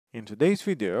In today's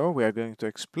video, we are going to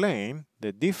explain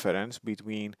the difference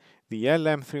between the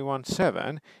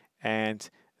LM317 and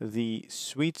the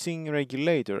switching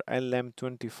regulator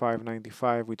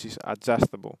LM2595, which is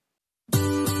adjustable.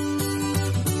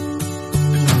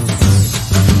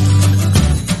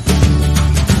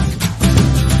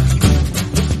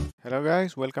 Hello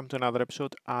guys, welcome to another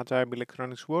episode at Agile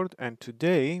Electronics World, and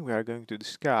today we are going to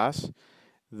discuss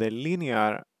the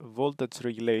linear voltage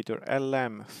regulator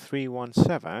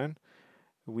LM317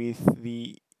 with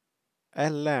the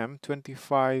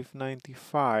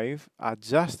LM2595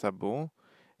 adjustable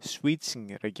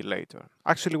switching regulator.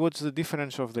 Actually, what's the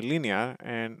difference of the linear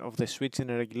and of the switching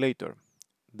regulator?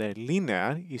 The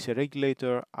linear is a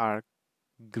regulator are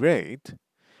great,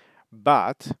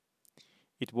 but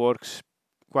it works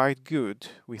quite good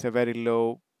with a very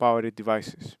low powered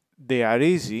devices. They are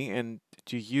easy and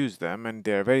to use them, and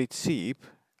they are very cheap,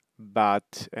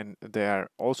 and they are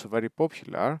also very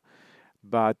popular,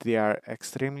 but they are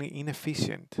extremely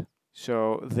inefficient.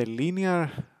 So the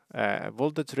linear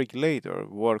voltage regulator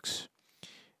works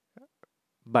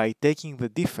by taking the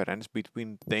difference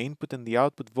between the input and the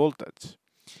output voltage,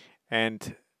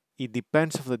 and it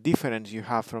depends on the difference you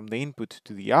have from the input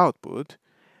to the output,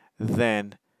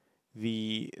 then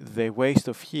the waste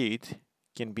of heat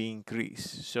can be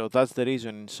increased. So that's the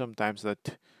reason sometimes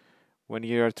that when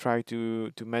you are trying to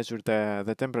measure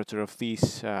the temperature of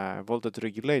this voltage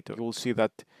regulator, you will see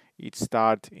that it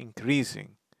start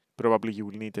increasing. Probably you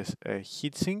will need a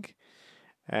heat sink,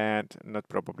 and not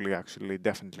probably, actually,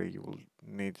 definitely you will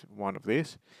need one of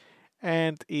these.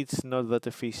 And it's not that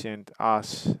efficient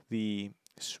as the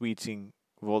switching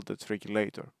voltage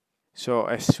regulator. So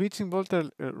a switching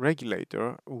voltage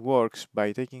regulator works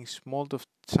by taking small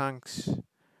chunks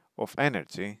of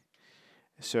energy,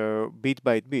 so bit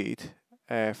by bit,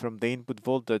 from the input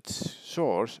voltage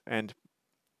source and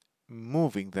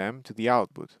moving them to the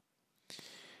output.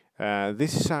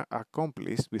 This is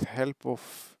accomplished with help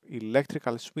of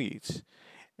electrical switch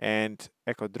and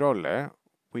a controller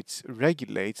which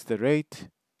regulates the rate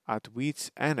at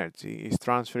which energy is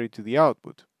transferred to the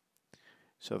output.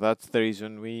 So that's the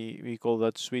reason we call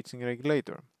that switching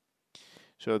regulator.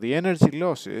 So the energy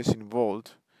losses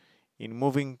involved in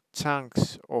moving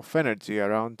chunks of energy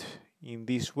around in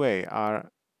this way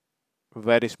are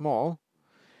very small,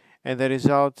 and the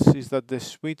result is that the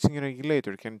switching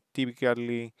regulator can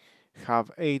typically have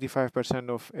 85%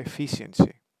 of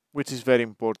efficiency, which is very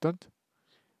important,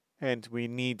 and we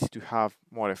need to have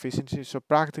more efficiency. So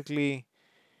practically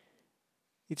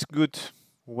it's a good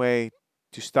way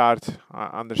to start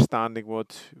understanding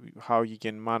how you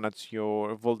can manage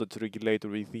your voltage regulator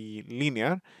with the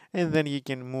linear, and then you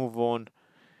can move on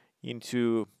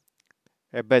into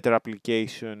a better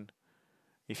application,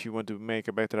 if you want to make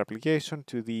a better application,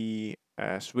 to the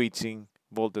switching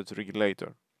voltage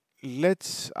regulator.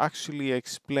 Let's actually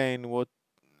explain what.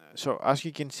 So as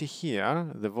you can see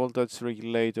here, the voltage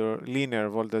regulator, linear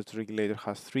voltage regulator,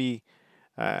 has 3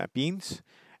 pins,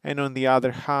 and on the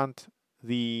other hand,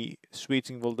 the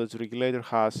switching voltage regulator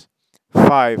has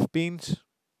 5 pins.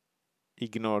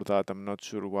 Ignore that, I'm not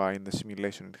sure why in the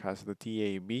simulation it has the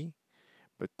TAB,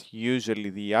 but usually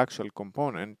the actual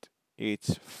component,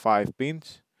 it's 5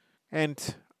 pins.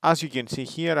 And as you can see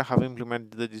here, I have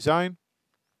implemented the design.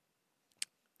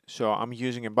 So I'm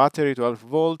using a battery 12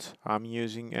 volt, I'm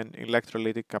using an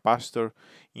electrolytic capacitor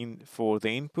for the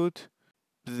input.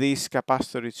 This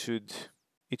capacitor, it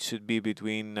should be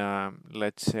between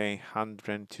let's say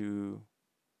 100 to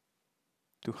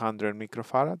 200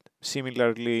 microfarad.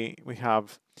 Similarly, we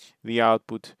have the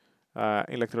output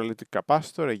electrolytic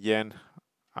capacitor, again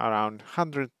around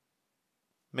 100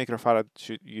 microfarad.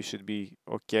 You should be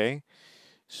okay.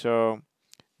 So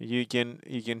you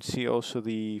can see also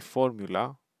the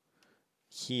formula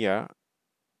here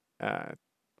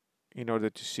in order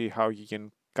to see how you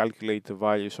can calculate the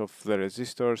values of the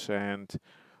resistors and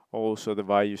also the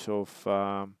values of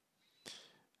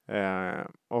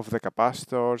the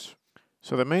capacitors.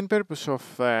 So the main purpose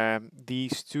of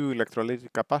these two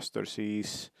electrolytic capacitors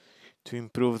is to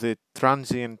improve the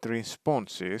transient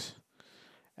responses,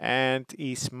 and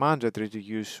is mandatory to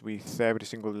use with every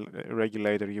single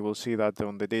regulator. You will see that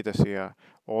on the data here,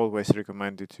 always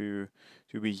recommended to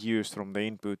be used from the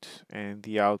input and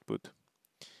the output.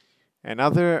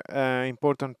 Another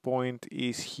important point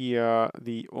is here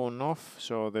the on-off.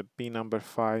 So the pin number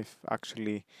 5,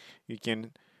 actually you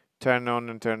can turn on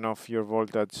and turn off your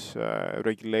voltage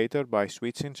regulator by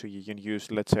switching. So you can use,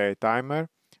 let's say, a timer,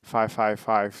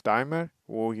 555 timer,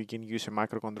 or you can use a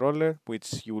microcontroller,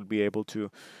 which you will be able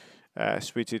to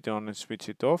switch it on and switch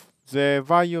it off. The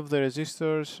value of the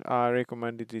resistors I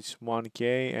recommended is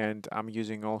 1K, and I'm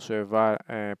using also a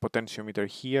potentiometer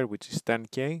here, which is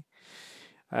 10K.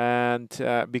 And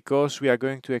because we are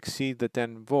going to exceed the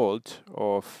 10 volt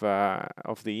of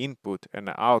the input and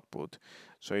output,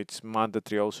 so it's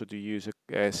mandatory also to use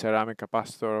a ceramic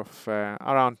capacitor of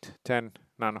around 10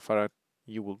 nanofarad.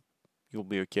 You'll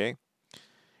be okay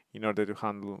in order to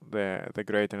handle the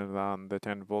greater than the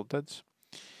 10 voltage.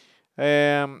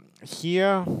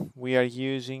 Here we are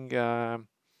using a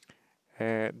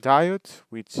diode,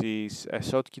 which is a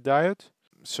Schottky diode.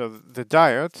 So the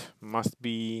diode must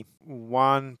be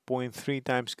 1.3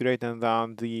 times greater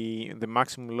than the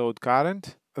maximum load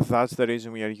current. That's the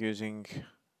reason we are using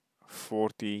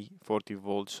 40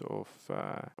 volts of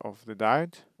the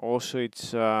diode. Also,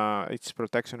 it's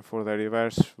protection for the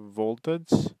reverse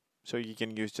voltage. So you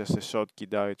can use just a Schottky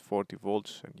diode 40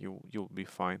 volts and you'll be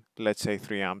fine. Let's say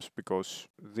 3 amps, because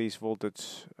this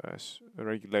voltage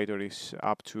regulator is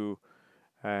up to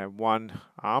 1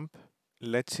 amp.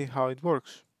 Let's see how it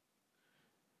works.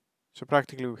 So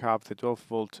practically we have the 12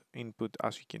 volt input,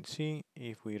 as you can see.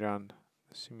 If we run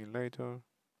the simulator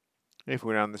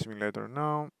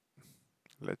now,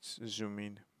 let's zoom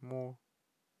in more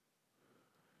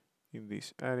in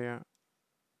this area.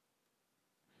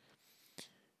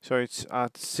 So it's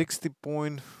at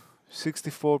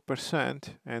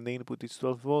 60.64% and the input is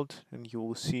 12 volt, and you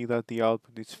will see that the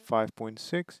output is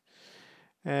 5.6.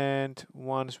 And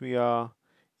once we are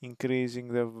increasing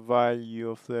the value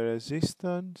of the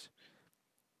resistance,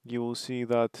 you will see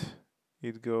that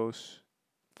it goes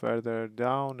further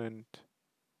down, and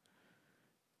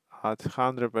at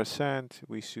 100%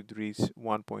 we should reach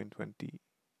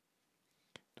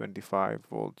 1.25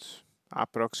 volts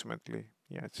approximately.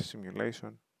 Yeah, it's a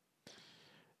simulation.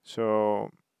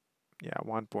 So yeah,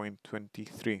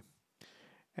 1.23.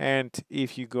 And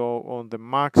if you go on the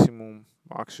maximum,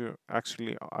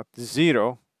 actually at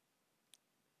 0,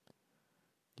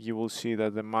 you will see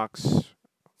that the max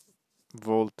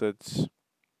voltage,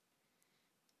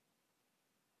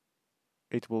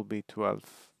 it will be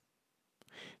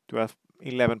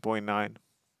 11.9.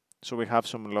 So we have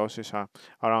some losses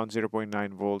around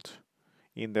 0.9 volt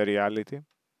in the reality.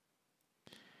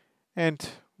 And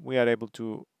we are able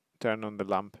to turn on the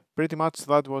lamp. Pretty much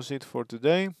that was it for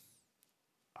today.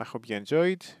 I hope you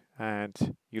enjoyed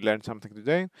and you learned something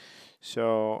today.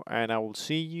 And I will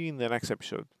see you in the next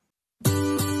episode.